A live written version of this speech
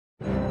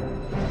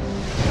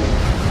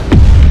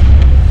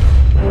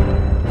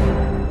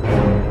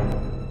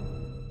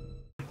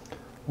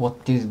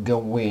What is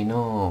going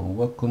on?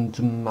 Welcome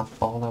to my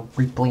Fallout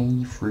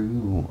replay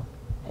through.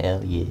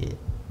 Hell yeah.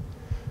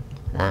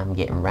 And I'm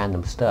getting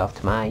random stuff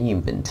to my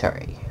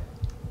inventory.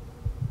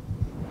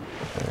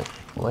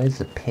 Where's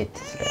the pit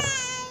there?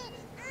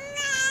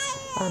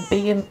 I'm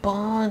being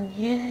born!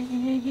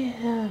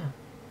 Yeah.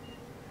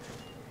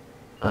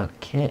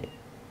 Okay.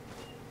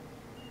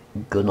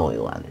 Gun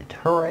oil added.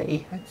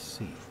 Hooray! Let's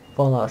see.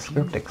 Fallout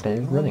script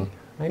extended running.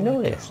 I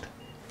noticed.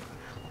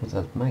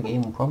 Because my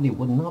game probably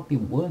would not be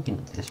working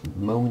at this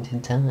moment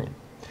in time.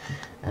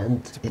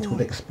 And it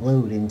would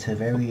explode into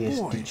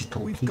various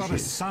digital We've pieces. got a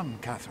son,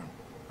 Catherine.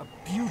 A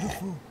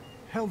beautiful,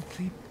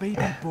 healthy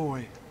baby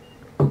boy.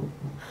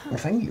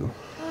 Thank you.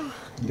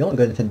 You're not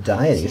going to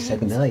die any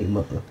second, are you,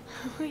 Mother?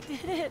 We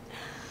did it.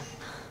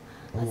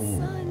 A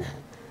son.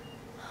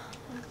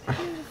 A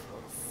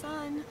beautiful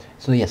son.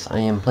 So yes, I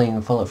am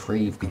playing Fallout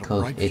 3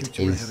 because it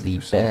is the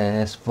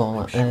best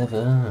Fallout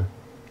ever.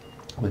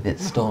 With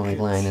its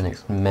storyline and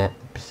its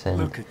maps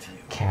and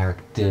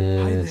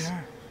characters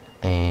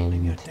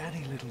and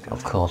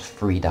of course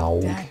Free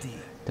Dog,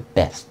 the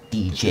best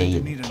DJ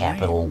in the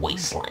capital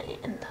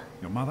wasteland.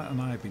 Your mother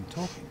and I have been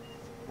talking.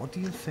 What do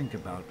you think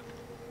about?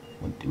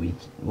 What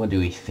do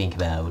we think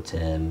about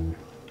just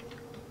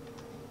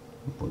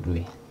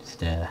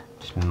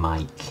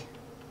Mike?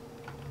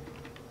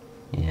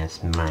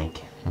 Yes,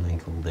 Mike.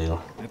 Mike will do.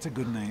 That's a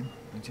good name,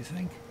 don't you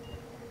think?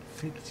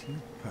 Fits you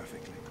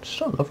perfectly.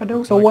 Son of, I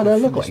don't know what I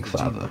look like,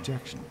 Father.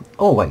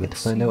 Oh, I get to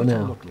find out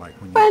now.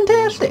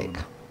 Fantastic!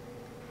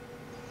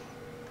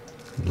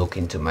 Look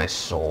into my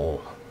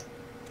soul.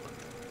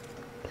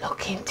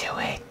 Look into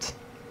it.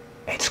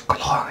 It's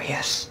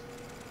glorious.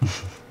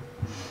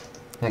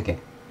 Okay.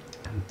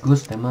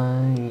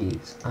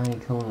 Customize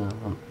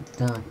icon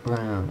dark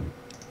brown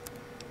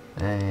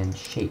and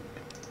shape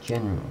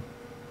general.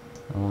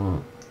 I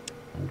want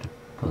to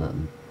put a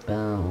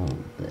bow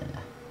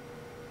there.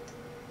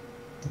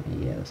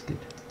 Yeah, that's good.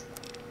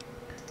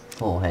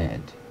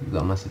 Forehead. You've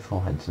got a massive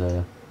forehead,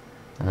 sir,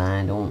 and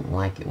I don't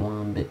like it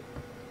one bit.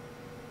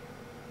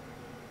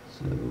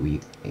 So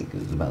it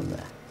goes about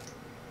there.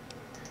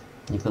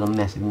 You've got a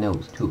massive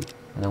nose too.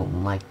 I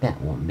don't like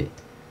that one bit.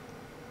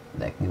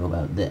 That can go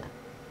about there.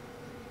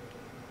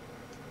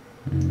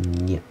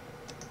 Yeah.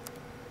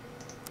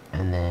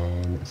 And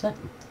then that's it.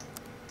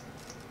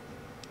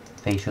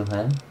 Facial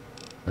hair.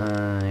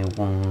 I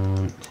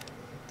want.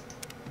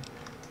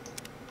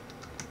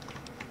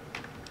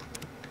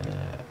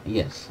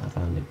 Yes, I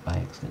found it by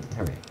accident.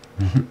 Hooray.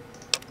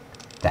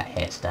 That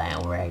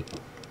hairstyle, right?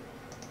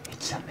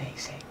 It's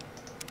amazing.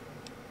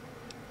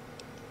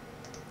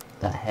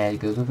 That hair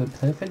goes with it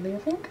perfectly, I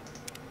think.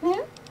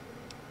 Yeah.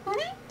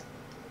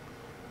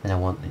 Then I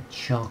want the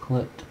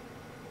chocolate.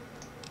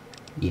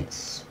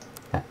 Yes.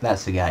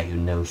 That's the guy who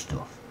knows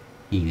stuff.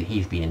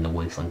 He's been in the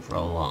wasteland for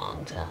a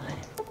long time.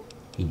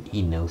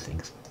 He knows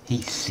things.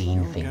 He's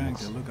seen things. Going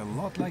to look a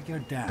lot like your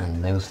dad.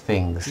 And those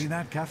things See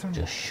that, Catherine?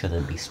 just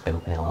shouldn't be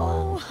spoken out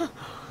loud.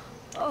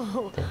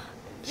 Oh.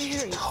 It's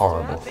just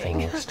horrible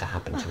things to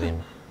happen to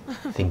him.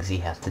 Things he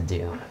has to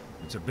do.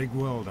 It's a big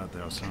world out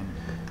there, son.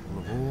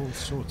 Full of all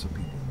sorts of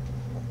people.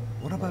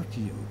 What about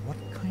you? What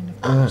kind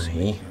of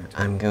person?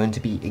 I'm going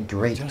to be a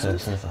great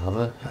person,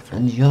 Father,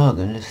 and you're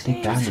going to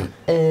stick by me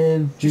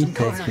every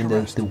second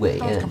of the way,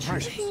 aren't you?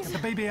 Get the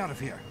baby out of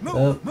here.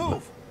 Move!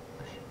 Move!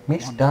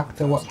 Miss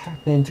Doctor, what's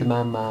happening to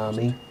my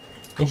mommy?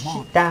 Is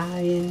she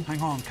dying? Hang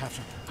on,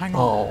 Catherine. Hang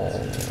on. Oh.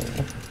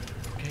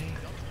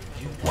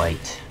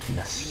 Wait.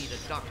 Yes. We need a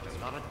doctor,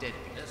 not a dead.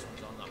 This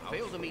one's on the house.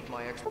 Fail to meet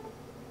my ex.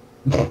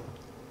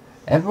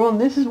 Everyone,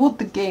 this is what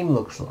the game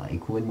looks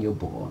like when you're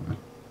born.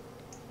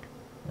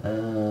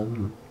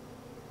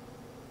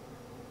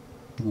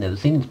 Never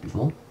seen this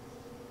before.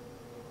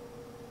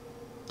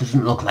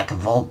 Doesn't look like a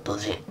vault,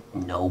 does it?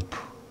 Nope.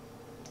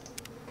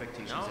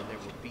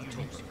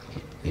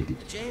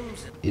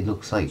 It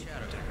looks like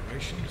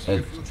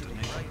yeah,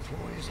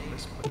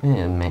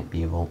 it might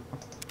be a vault.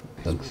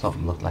 It sort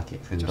of look like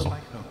it through the door.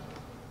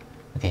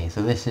 Okay,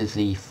 so this is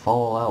the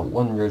Fallout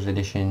Wanderers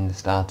edition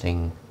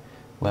starting,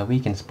 where we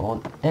can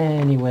spawn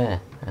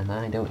anywhere, and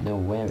I don't know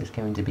where it's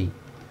going to be.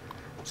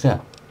 So,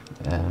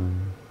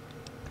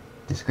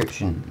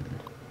 description.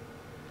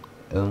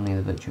 Only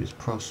the virtuous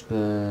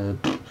prosper.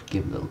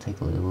 Give a little,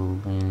 take a little.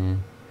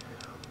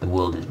 The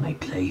world is my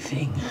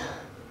plaything.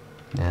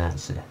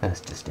 That's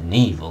just an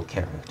evil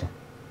character.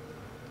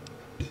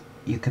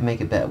 You can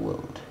make a better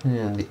world.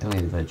 Yeah, only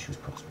the virtuous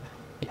prosper.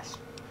 Yes.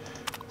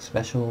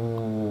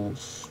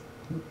 Specials.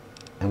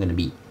 I'm gonna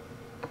be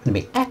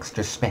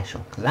extra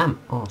special because I'm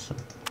awesome.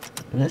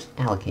 Let's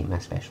allocate my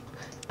specials.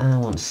 I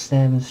want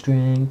 7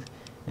 strength,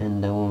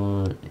 and I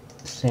want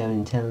 7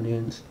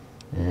 intelligence,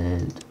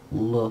 and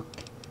luck,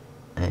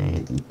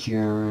 and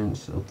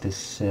endurance up to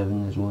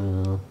 7 as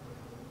well,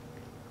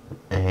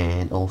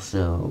 and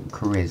also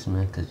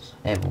charisma, because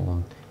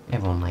everyone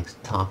likes to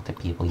talk to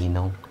people, you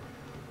know.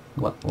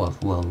 What's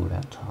world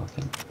without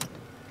talking?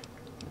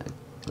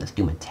 Let's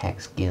do my tech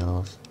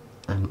skills.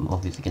 I'm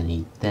obviously gonna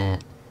need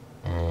that,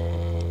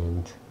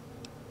 and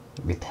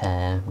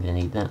repair, we're gonna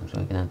need that, so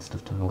we can add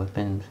stuff to our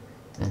weapons.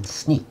 And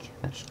sneak,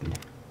 that's good.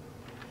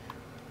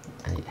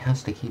 And it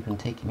has to keep on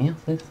taking me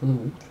off this for the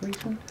water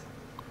reason.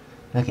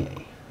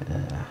 Okay,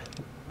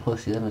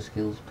 plus 11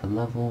 skills per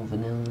level,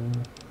 vanilla.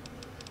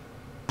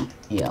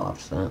 Yeah, I'll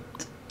have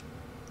that.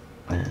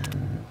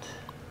 And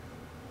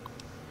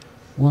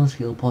 1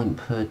 skill point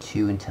per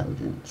 2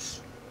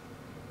 intelligence.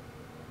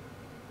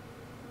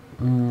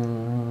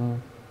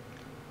 Since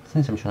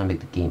I'm trying to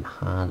make the game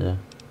harder,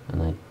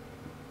 and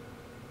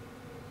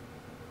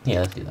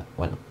yeah, let's do that,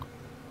 why not?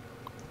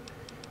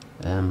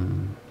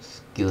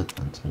 Skill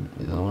advancement,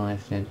 is that what I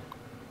said?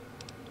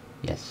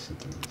 Yes,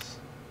 it is.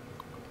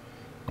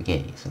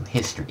 Okay, so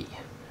history.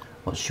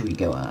 What should we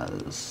go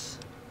as?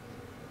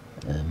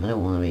 I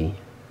don't want to be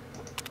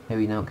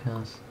heavy and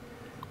outcast.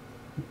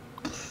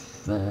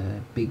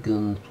 Big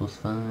guns plus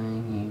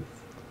 5.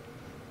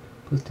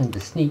 Plus 10 to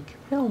sneak.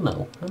 Hell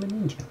no, I'm a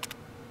ninja.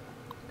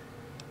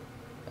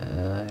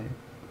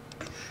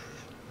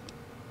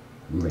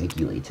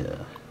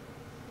 Regulator.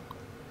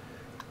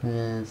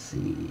 Let's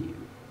see.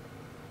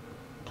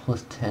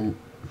 Plus 10,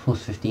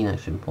 plus 15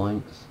 action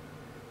points.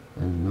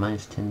 And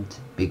minus 10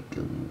 to big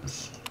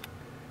guns.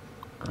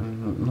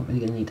 I'm not really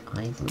going to need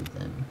either of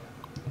them,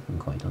 if I'm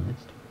quite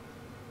honest.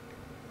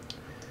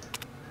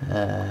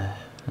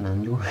 An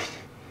android.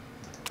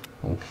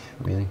 Oh,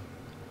 really?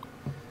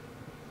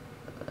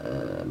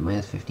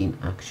 Minus 15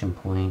 action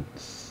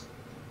points.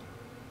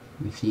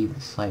 Receive the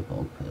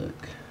cyborg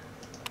perk.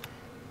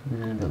 I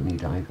don't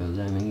need either of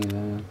them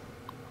either.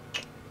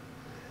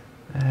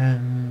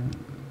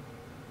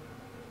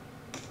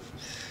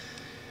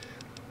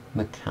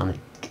 Mechanic.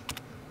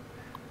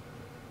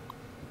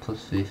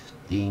 Plus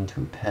 15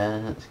 to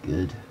repair, that's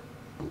good.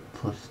 But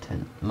plus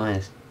 10,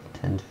 minus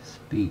 10 to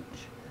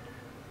speech.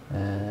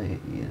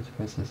 Yes,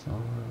 process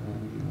all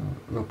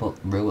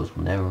robots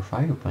will never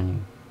fire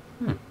upon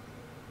you.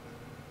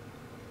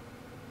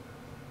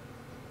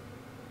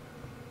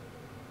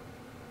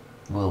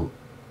 Well,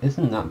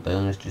 isn't that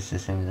bonus just the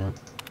same as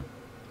that?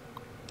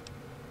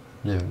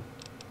 No.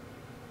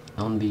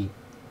 I wanna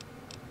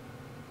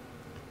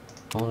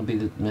be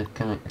the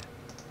mechanic.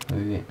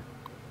 Wait.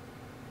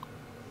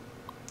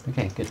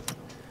 Okay, good.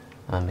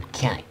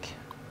 Mechanic.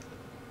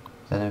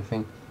 Is that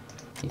everything?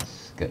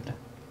 Yes, good.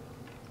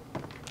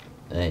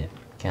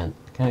 Can't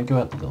go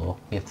out the door.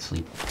 We have to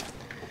sleep.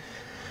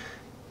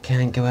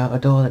 Can't go out a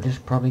door that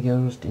just probably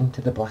goes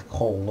into the black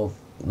hole of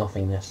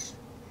nothingness.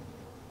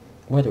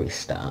 Where do we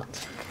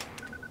start?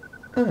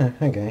 Ah,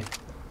 okay.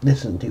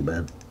 This isn't too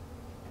bad.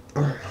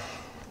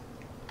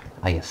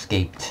 I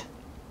escaped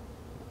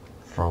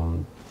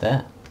from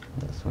there.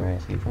 That's where I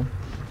escaped from.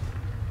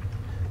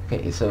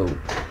 Okay, so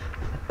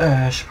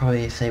I should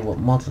probably say what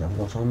mods I've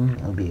got on.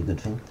 That'll be a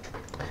good thing.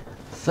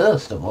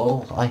 First of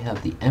all, I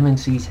have the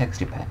MNC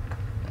texture pack,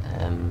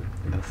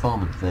 the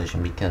performance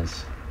version,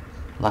 because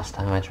last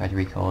time I tried to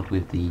record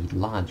with the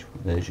large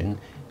version,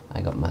 I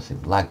got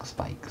massive lag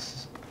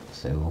spikes.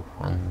 So,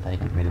 and I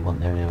didn't really want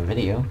them in a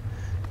video,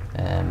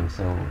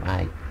 so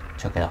I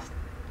took it off.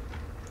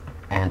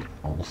 And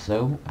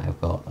also,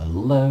 I've got a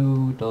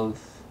load of...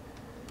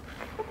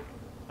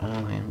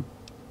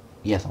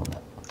 yes, on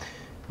that.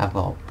 I've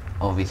got,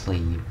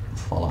 obviously,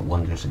 Fallout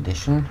Wonders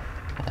Edition,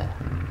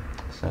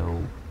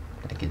 so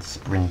I can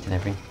sprint and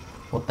everything.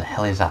 What the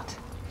hell is that?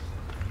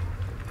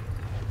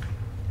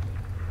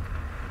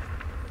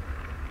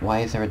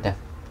 Why is there a death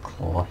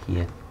claw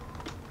here?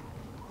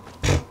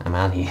 I'm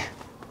out of here.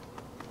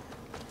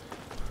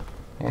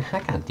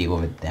 I can't deal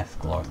with a death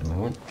claw at the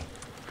moment.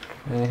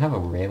 I have a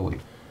railway.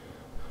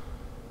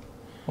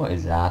 What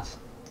is that?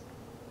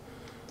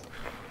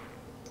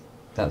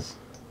 Is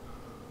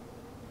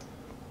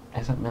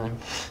that man?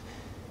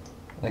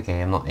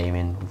 Okay, I'm not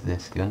aiming with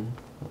this gun,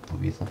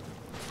 obviously.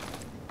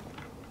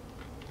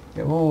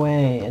 Go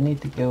away, I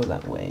need to go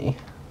that way.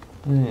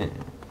 Yeah.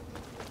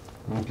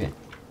 Okay.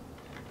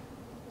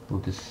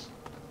 We'll just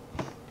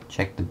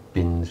check the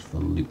bins for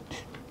loot.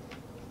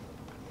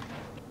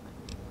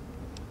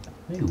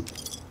 Ooh,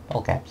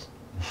 all caps.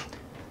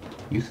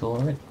 Useful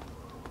already.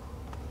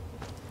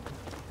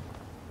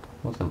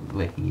 What's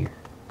over here?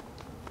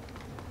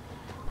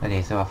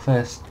 Okay, so our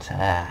first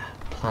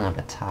plan of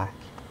attack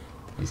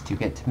is to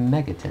get to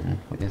Megaton,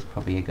 which is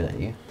probably a good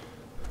idea.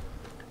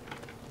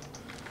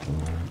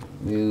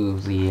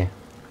 Moves here.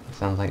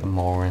 Sounds like a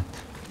moron.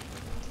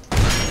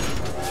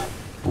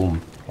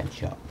 Boom,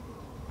 headshot.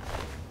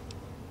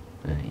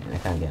 I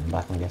can't get him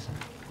back, I'm guessing.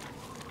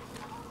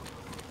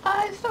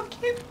 Ah, it's so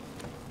cute!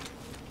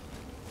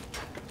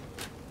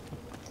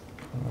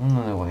 I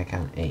don't know why I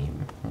can't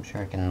aim. I'm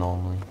sure I can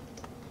normally.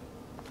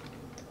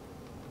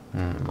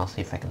 I'll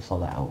see if I can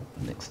sort that out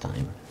next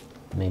time.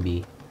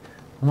 Maybe.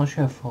 I'm not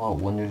sure if Fallout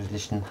Wonders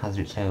Edition has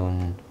its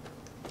own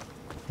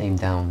aim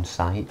down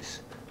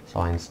sights,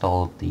 so I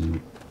installed the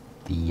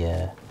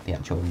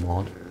actual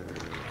mod.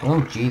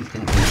 Oh jeez,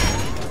 didn't do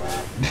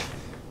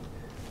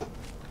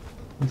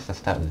At least I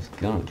start with this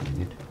gun, which is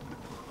good.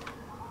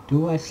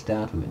 Do I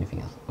start with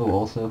anything else? Oh,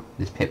 also,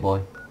 this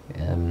Pip-Boy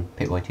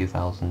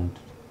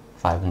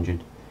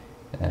 2500,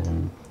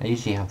 I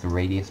usually have the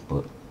radius,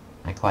 but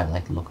I quite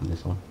like the look of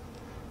this one.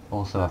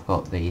 Also, I've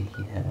got the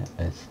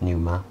this new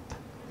map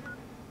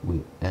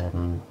with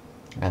and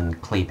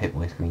clay pit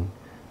with screen,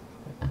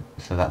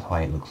 so that's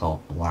why it looks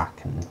all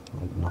black and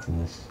like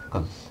nothingness.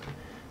 Because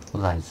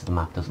otherwise the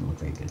map doesn't look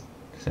very good.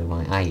 So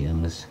my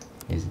items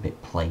is a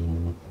bit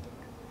plain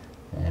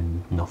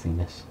and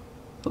nothingness,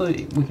 but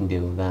we can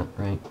deal with that,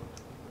 right?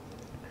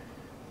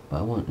 But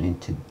I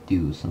wanted to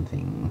do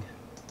something.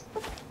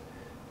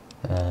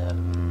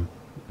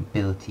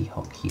 Ability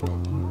hotkey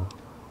menu.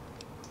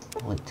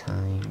 Bullet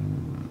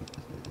time.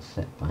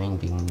 Set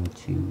binding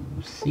to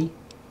C.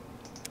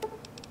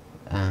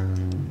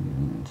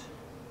 And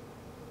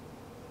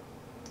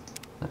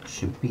that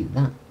should be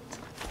that.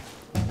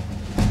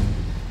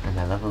 And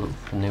I level up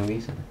for no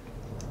reason.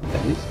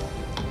 That is.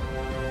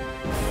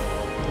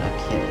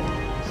 Okay,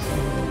 so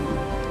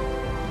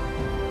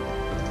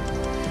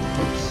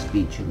up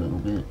speech a little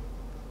bit.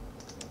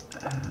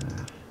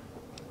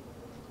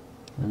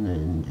 And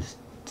then just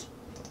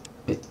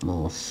a bit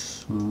more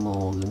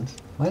small than...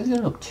 Why is it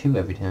going up 2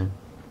 every time?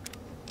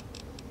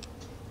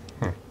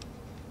 Huh.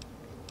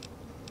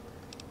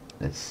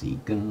 Let's see,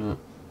 gonna...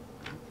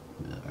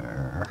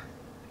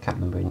 can't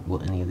remember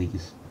what any of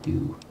these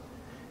do.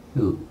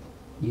 Ooh,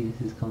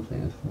 uses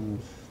conflict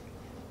forms.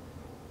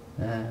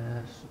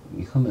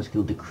 Your combat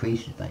skill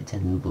decreases by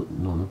 10, but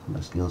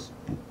non-combat skills...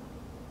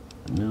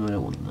 No, I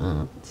don't want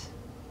that.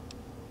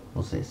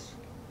 What's this?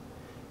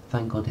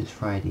 Thank God it's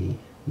Friday.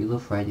 You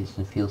love Fridays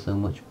and feel so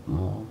much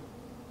more.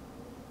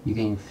 You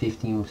gain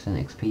 15%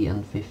 XP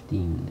and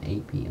 15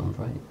 AP on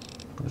Fridays.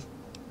 That's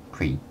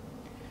pretty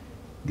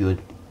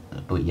good,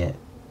 but yet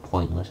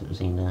pointless at the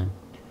same time.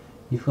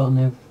 You've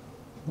gotten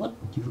what?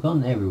 You've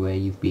gone everywhere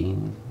you've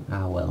been.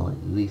 Ah well,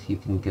 at least you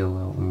can go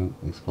out and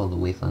explore the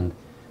wasteland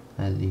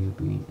as you've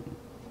been.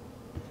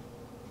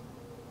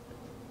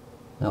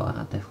 No, I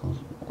had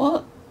difficulties.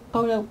 What?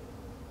 Oh no.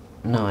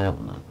 No, I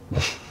don't want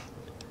that.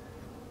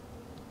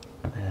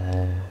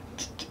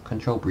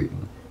 Control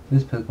breathing.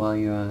 This perk while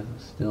you are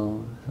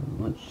still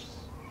much.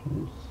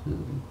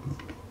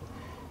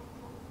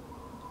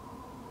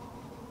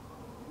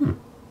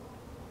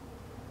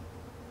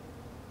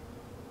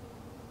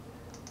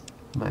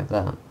 Might have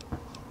that.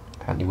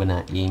 Apparently when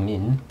I aim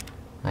in,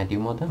 I do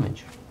more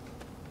damage.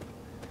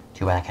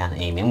 Too bad I can't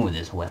aim in with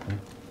this weapon.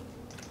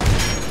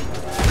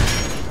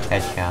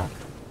 Headshot.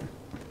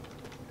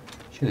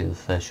 Surely the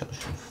first shot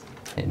should have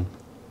hit him.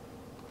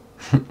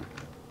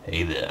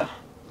 Hey there.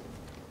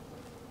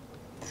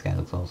 This guy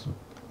looks awesome.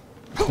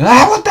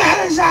 Ah, what the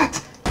hell is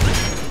that?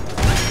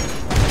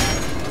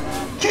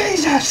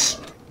 Jesus!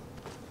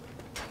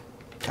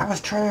 I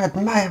was trying to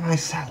admire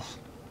myself.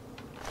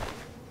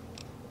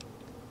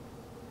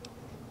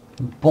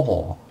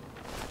 Boar.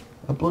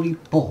 A bloody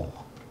boar.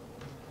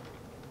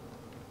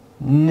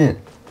 No.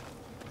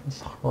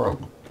 It's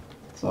horrible.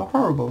 It's a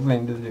horrible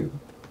thing to do.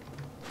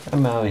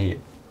 I'm out of here.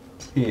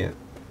 See ya.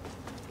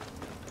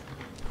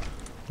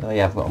 Oh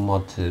yeah, I've got a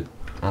mod to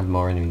add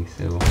more enemies,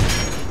 so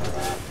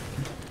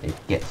it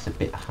gets a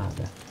bit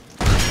harder.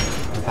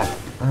 In fact,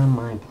 am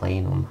I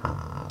playing on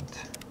hard?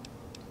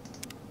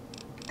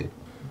 Good.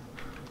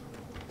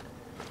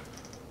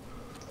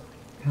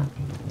 Can't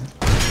do that.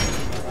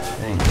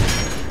 Dang.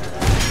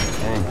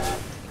 Dang.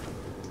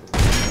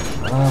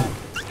 Oh.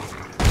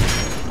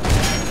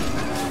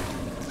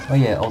 Oh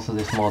yeah, also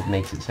this mod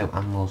makes it so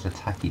animals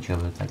attack each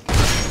other, like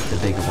the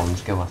bigger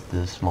ones go after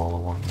the smaller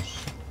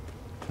ones.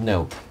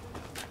 No.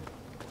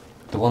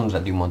 The ones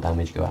that do more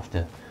damage go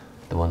after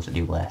the ones that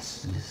do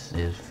less. This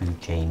is food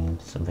chain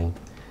something.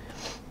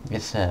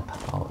 It's a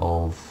part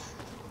of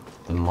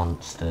the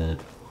monster...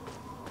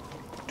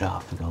 Oh,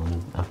 I've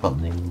forgotten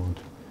the name of the mod.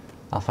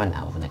 I'll find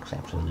out over the next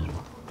episode as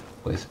well.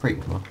 But it's a pretty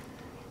good one.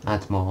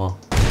 Adds more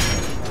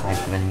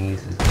types of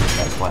enemies,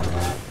 that's why I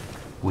like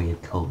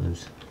weird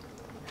colours.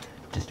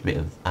 Just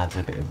adds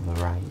a bit of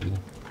variety.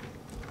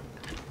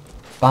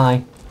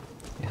 Bye!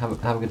 Have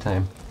a good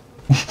time.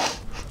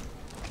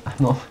 I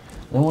don't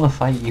want to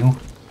fight you.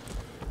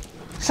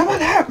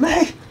 Someone help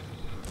me!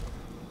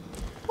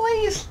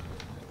 Please!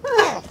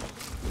 No!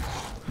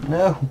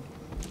 No!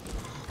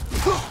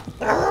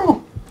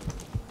 No!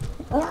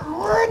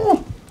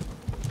 Run!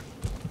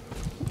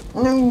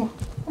 No!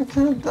 I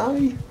can't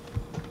die.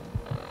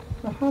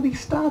 I've already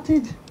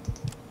started.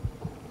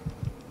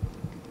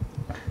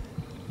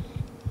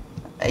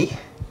 Hey.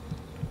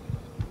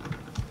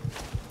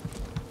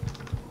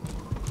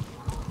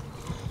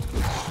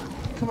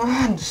 Come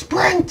on,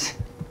 sprint!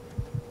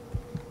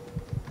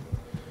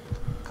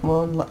 Come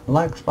on,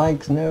 lag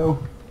spikes, no.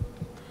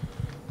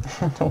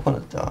 I don't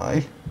want to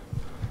die.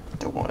 I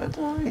don't want to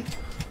die.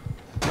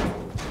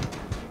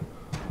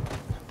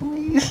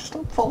 Please,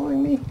 stop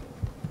following me.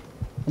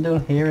 I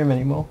don't hear him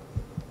anymore.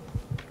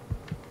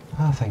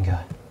 Oh, thank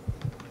God.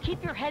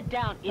 Keep your head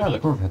down, Oh,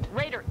 idiot. perfect.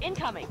 Raider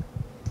incoming.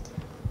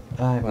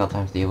 I haven't got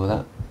time to deal with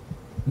that.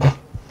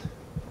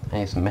 I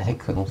need some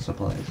medical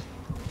supplies.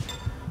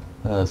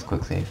 Let's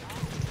quick save.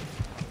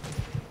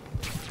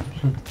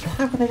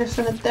 How could they just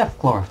send a death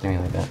claw after me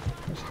like that?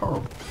 It's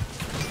horrible.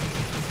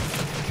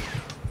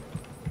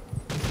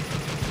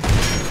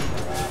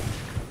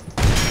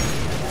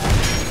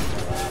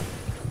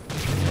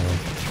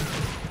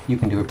 You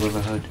can do it,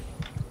 Brotherhood.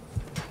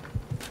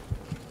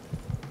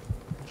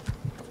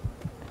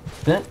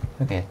 But,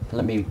 okay,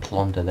 let me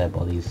plunder their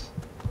bodies.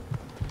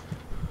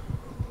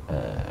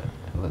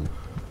 Well,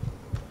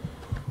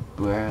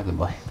 where are the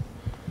bodies?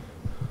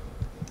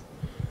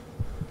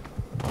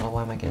 Oh,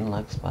 why am I getting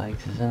lag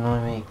spikes? It's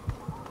annoying me.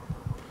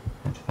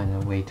 I have to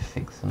find a way to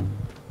fix them.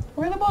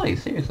 Where are the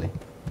bodies? Seriously?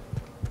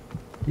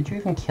 Did you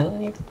even kill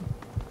any of them?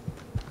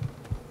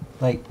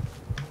 Like,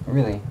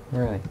 really?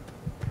 Really?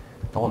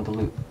 I want the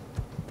loot.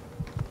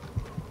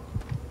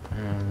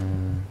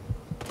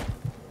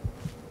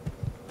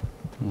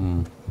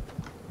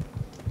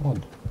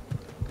 Odd.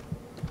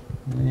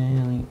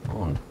 Really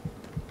odd.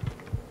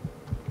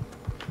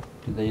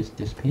 Did they just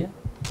disappear?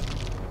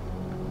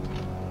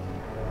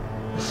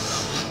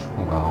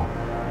 Wow.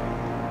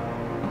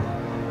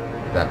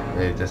 That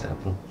really just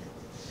happened.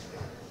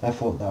 I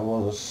thought that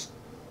was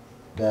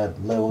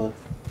lower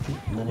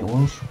than it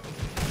was.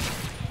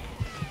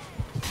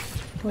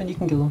 Come on, you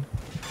can kill them.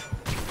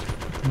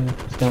 Yeah,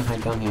 just don't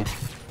hide down here.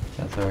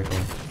 That's alright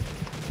then.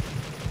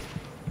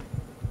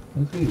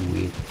 That's really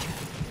weird.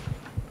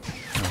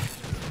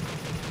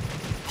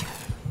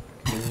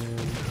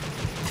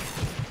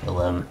 Kill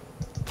them.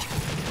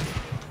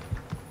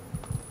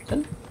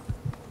 Done?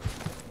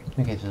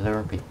 Okay, so they're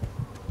repeat.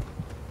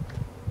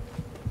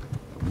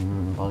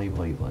 Body.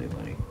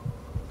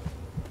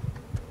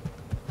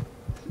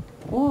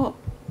 What?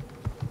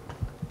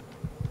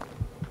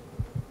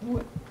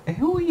 What?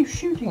 Who are you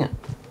shooting at?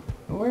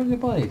 Where are the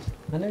bodies?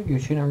 I know you're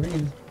shooting at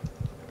Reetonzzz.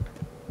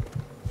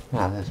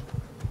 Ah, there's...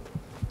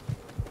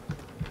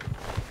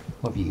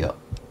 What have you got?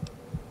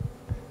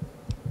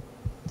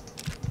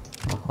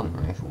 A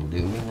hunting rifle will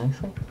do me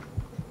nicely.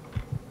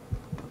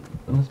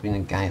 There must have been a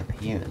guy up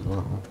here as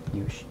well.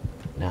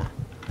 Nah.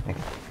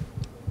 Okay.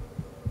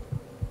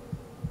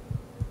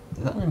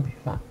 Is that an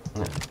MP5?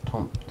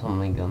 No,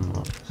 Tommy gun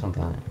or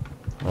something like that.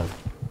 Well,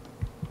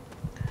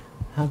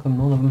 how come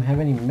none of them have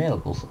any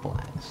medical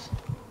supplies?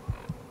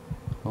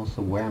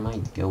 Also, where am I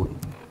going?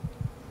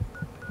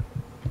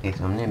 Okay,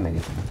 so I'm near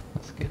Megaton.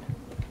 That's good.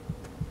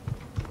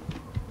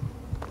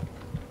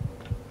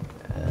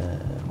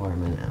 Where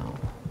am I now?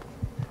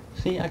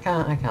 See, I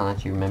can't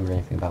actually remember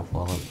anything about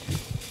Fallout 2.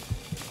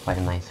 Quite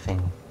a nice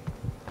thing.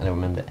 I don't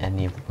remember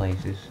any of the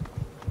places.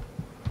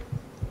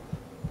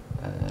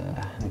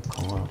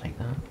 Cool, I'll take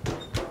that.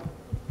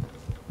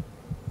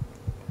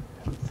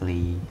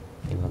 Hopefully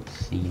they won't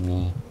see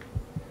me.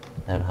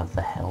 I don't have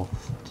the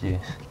health to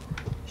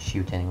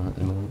shoot anyone at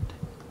the moment.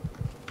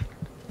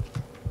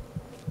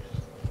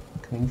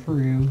 Just coming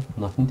through,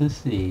 nothing to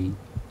see.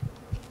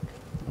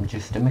 I'm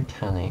just a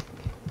mechanic.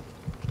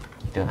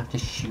 You don't have to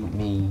shoot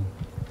me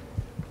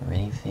or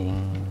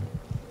anything.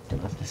 You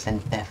don't have to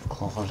send death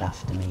claws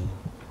after me.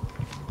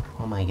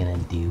 What am I gonna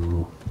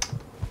do?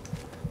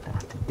 I don't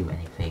have to do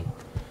anything.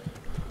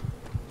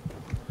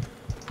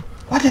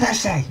 What did I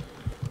say?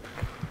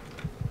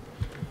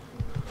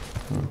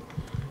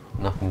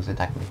 Nothing's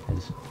attacking me.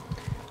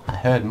 I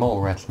heard mole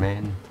rats,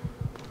 man.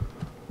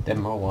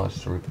 Them mole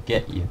rats will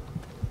get you.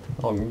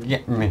 Oh,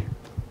 get me.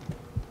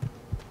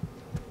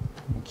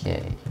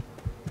 Okay.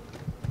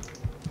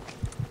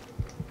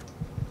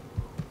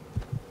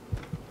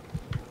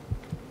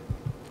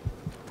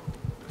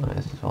 Oh,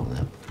 this is all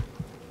them.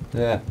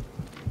 Yeah.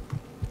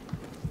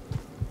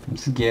 I'm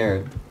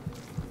scared.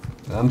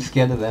 I'm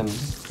scared of them.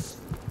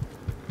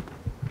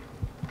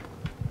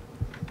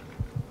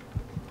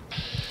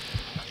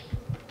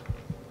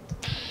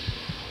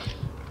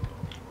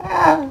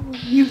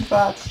 Use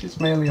that's just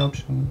my only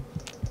option.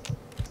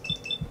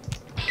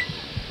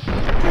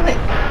 Kill it!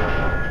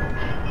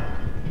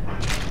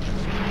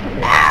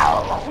 No!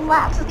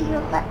 Why do you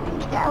let me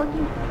down,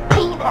 you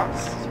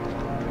penis?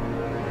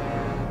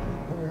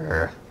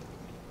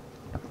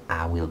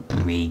 I will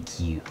break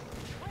you.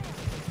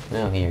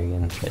 Oh, here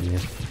again,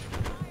 idiot.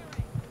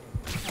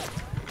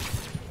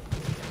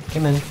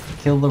 Come in,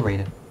 kill the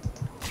raider.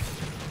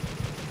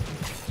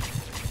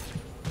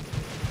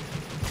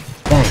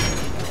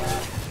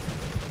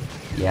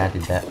 Yeah, I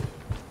did that.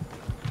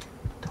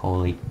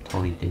 Totally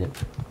did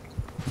it.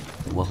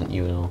 It wasn't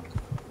you at all.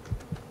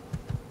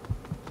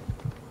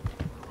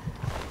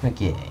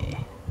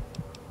 Okay.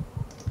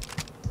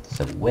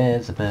 So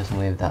where's the person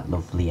with that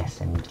lovely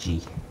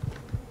SMG?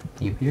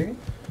 You here?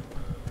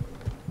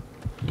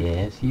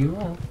 Yes, you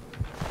are.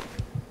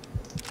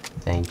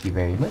 Thank you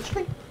very much,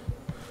 mate.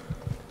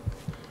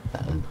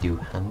 That'll do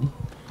handy.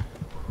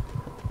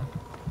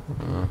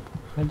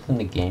 Why doesn't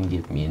the game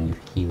give me any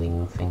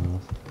healing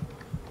things?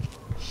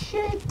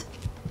 Shit!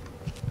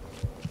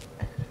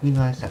 I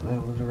realised that there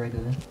was a raider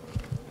there.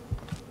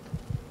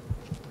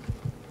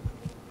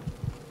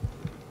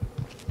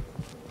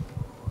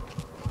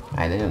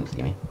 Alright, they don't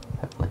see me,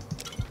 hopefully.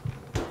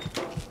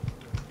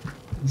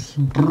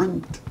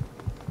 Sprint!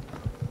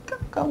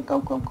 Go!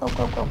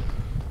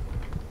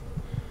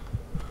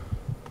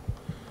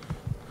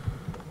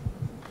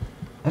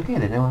 Okay,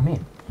 they know I'm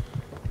here.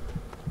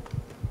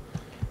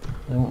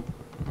 No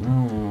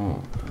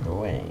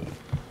way.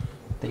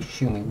 They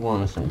shoot me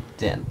once, I'm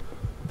dead.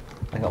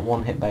 I got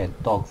one hit by a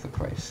dog, for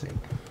Christ's sake.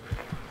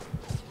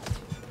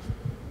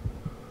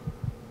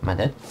 Am I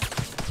dead?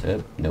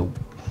 Nope.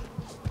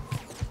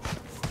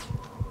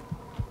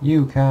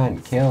 You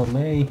can't kill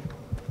me.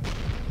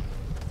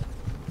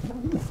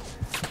 No.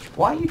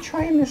 Why are you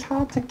trying this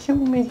hard to kill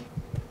me?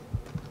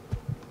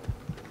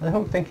 I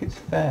don't think it's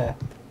fair.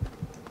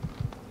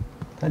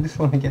 I just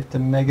want to get to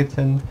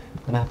Megaton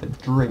and have a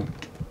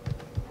drink.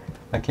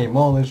 I came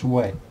all this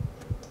way.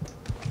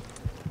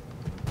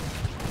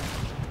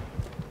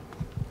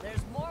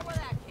 There's more where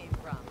that came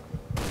from.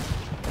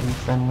 Are you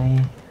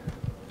friendly?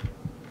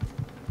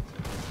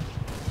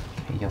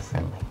 Okay, you're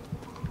friendly.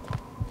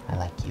 I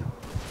like you.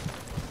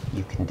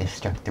 You can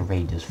distract the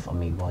raiders from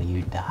me while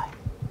you die.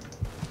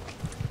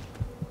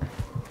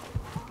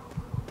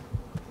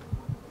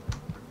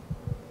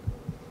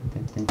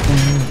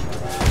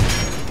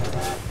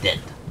 Dead.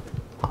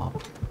 Oh.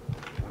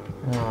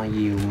 Oh,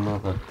 you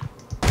mother.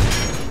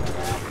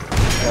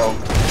 Oh,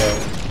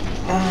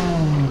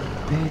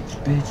 bitch,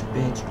 bitch,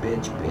 bitch,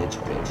 bitch, bitch,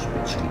 bitch,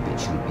 bitch,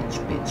 bitch, bitch,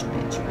 bitch,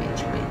 bitch,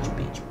 bitch, bitch,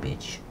 bitch,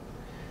 bitch.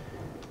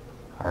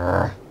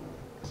 Arrgh.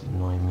 It's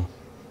annoying me.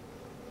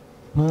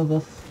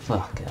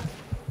 Motherfucker.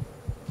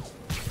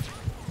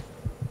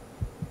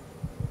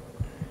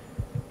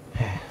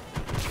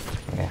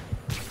 Okay.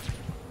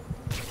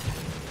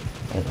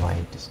 I don't know why I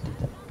just did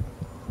that.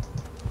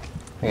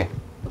 Okay.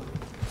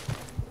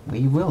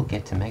 We will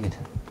get to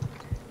Megaton.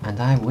 And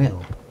I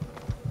will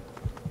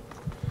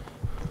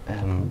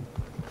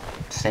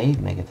save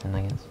Megaton,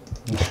 I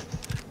guess.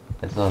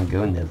 That's all I'm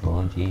going there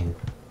for, jeez.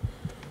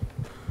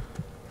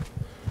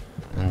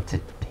 And to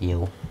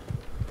heal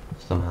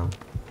somehow.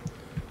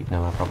 Even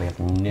though I probably have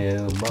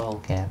no ball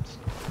caps.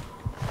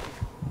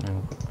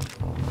 No,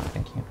 oh no,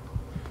 thank you.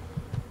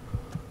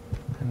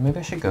 Maybe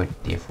I should go a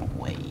different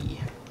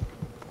way.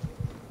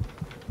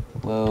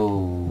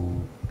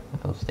 Whoa.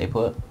 Oh, stay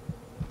put.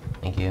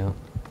 Thank you.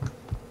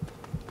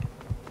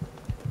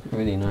 It's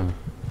really annoying me.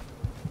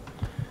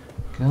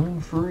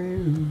 Coming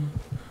through.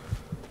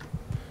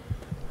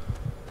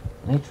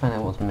 I need to find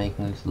out what's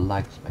making those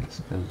lag spikes,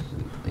 because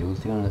they was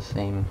doing the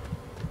same.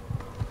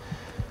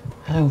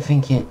 I don't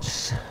think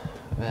it's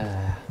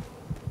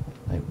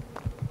like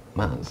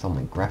matters on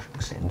my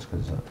graphics settings,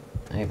 because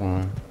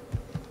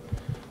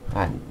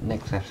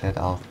next episode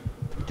I'll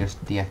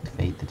just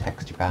deactivate the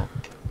texture pack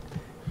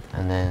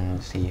and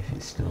then see if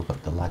it's still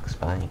got the lag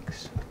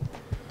spikes,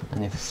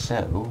 and if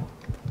so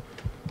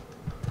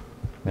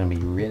I'm going to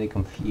be really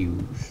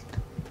confused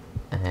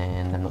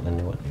and I'm not going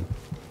to know what to do.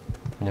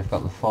 And I've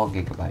got the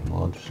 4GB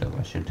mod, so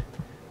I should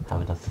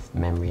have enough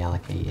memory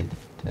allocated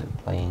to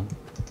playing.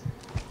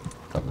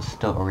 Got the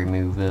stutter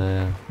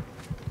remover.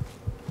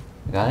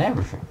 I got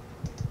everything.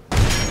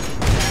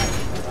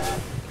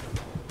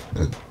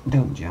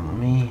 Don't jam on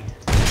me.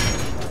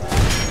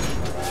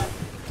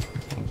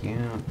 Thank you.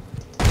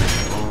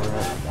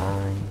 Alright,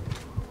 die.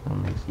 That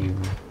makes you.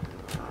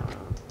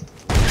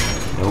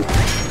 Nope.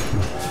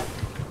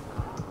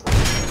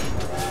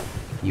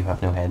 You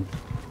have no head.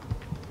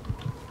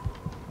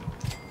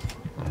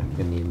 I'm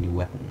gonna need a new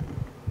weapon.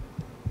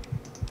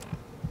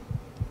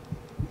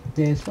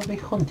 There's probably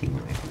hunting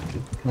rifle.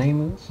 Can I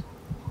aim this?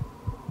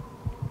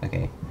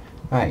 Okay.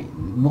 Alright,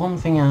 one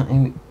thing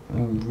I'm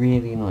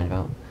really annoyed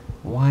about.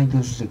 Why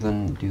does the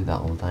gun do that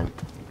all the time?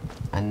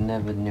 I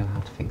never knew how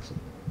to fix it.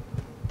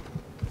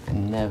 I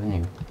never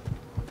knew.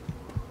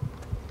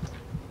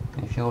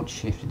 If you hold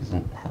shift, it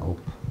doesn't help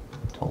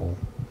at all.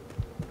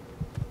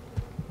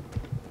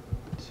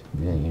 It's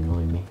really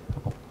annoying me.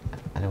 Oh,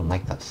 I don't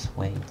like that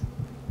sway.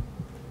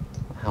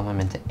 How am I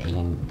meant to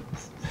aim?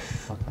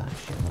 Fuck that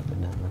shit, I'm not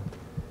going down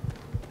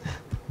there.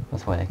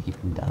 That's why I keep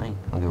dying.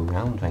 I'll go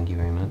round, thank you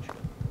very much.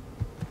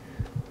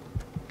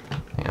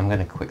 Okay, I'm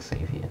gonna quick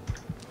save here.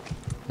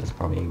 That's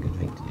probably a good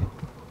thing to do.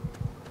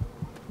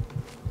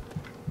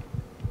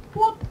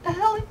 What the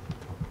hell?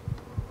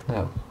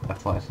 Oh, I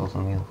thought I saw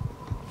something else.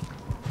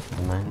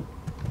 Never mind.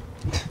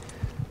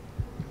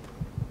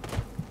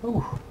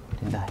 Oh,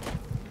 didn't die.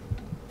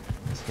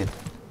 That's good.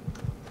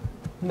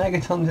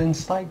 Megaton's in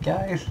sight,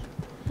 guys.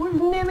 We've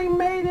nearly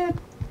made it.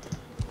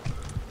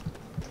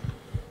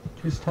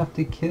 Just have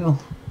to kill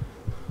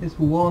this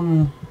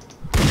one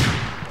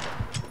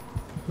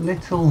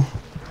little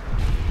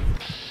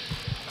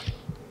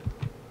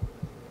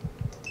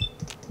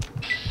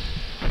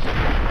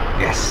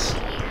yes,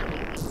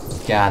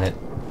 got it.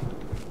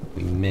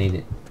 We made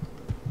it.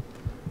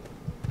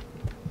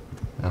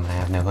 And I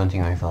have no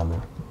hunting rifle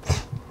now.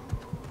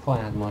 Thought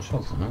I had more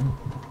shots than that.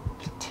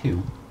 Just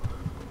 2.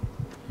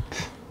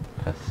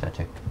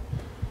 Pathetic.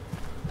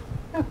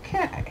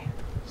 Okay,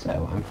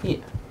 so I'm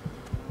here.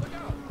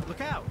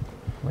 Look out!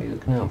 What are you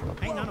looking out for?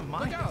 Ain't none of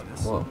my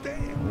business. Whoa.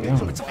 Damn.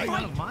 Yeah. It's ain't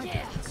none of my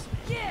business.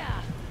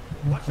 Yeah.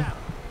 Watch out.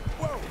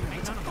 Whoa.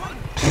 Ain't none of my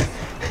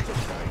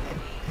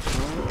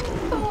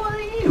Who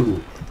are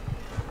you?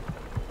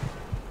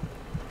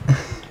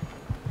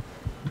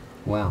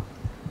 Wow.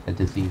 A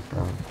disease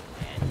problem.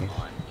 Okay.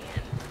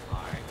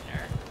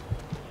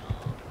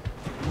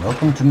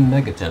 Welcome to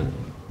Megaton,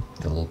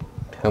 the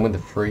home of the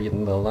free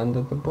and the land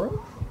of the brave.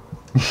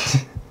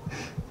 Did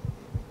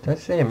I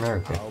say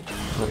America?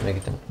 Not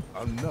Megaton.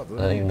 I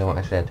don't even know what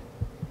I said.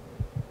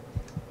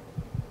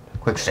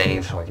 Quick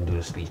save so I can do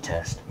the speed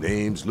test.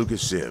 Name's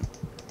Lucas Sim.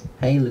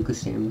 Hey,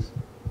 Lucas Sims.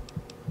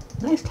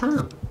 Nice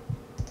time.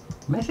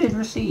 Message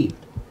received.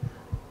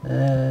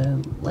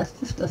 Let's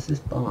discuss this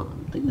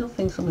bomb. Do you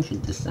think someone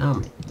should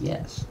disarm it?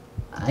 Yes.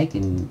 I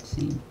can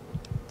see.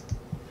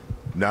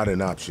 Not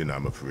an option,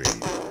 I'm afraid.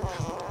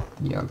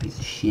 You're a piece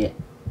of shit.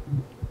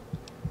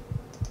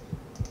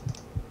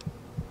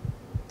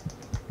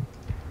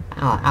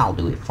 I'll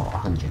do it for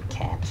 100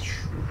 caps.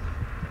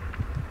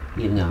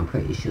 Even though I'm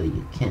pretty sure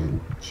you can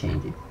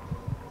change it.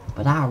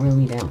 But I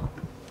really don't.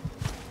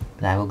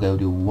 But I will go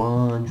do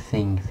one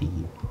thing for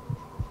you.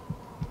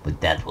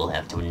 But that will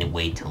have to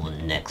wait till the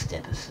next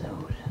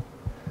episode.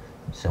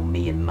 So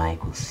me and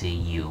Mike will see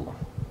you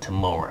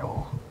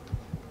tomorrow.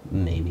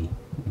 Maybe.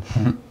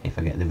 If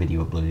I get the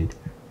video uploaded.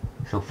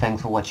 So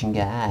thanks for watching,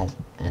 guys.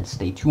 And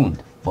stay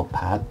tuned for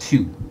part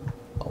 2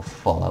 of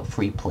Fallout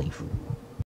 3 playthrough.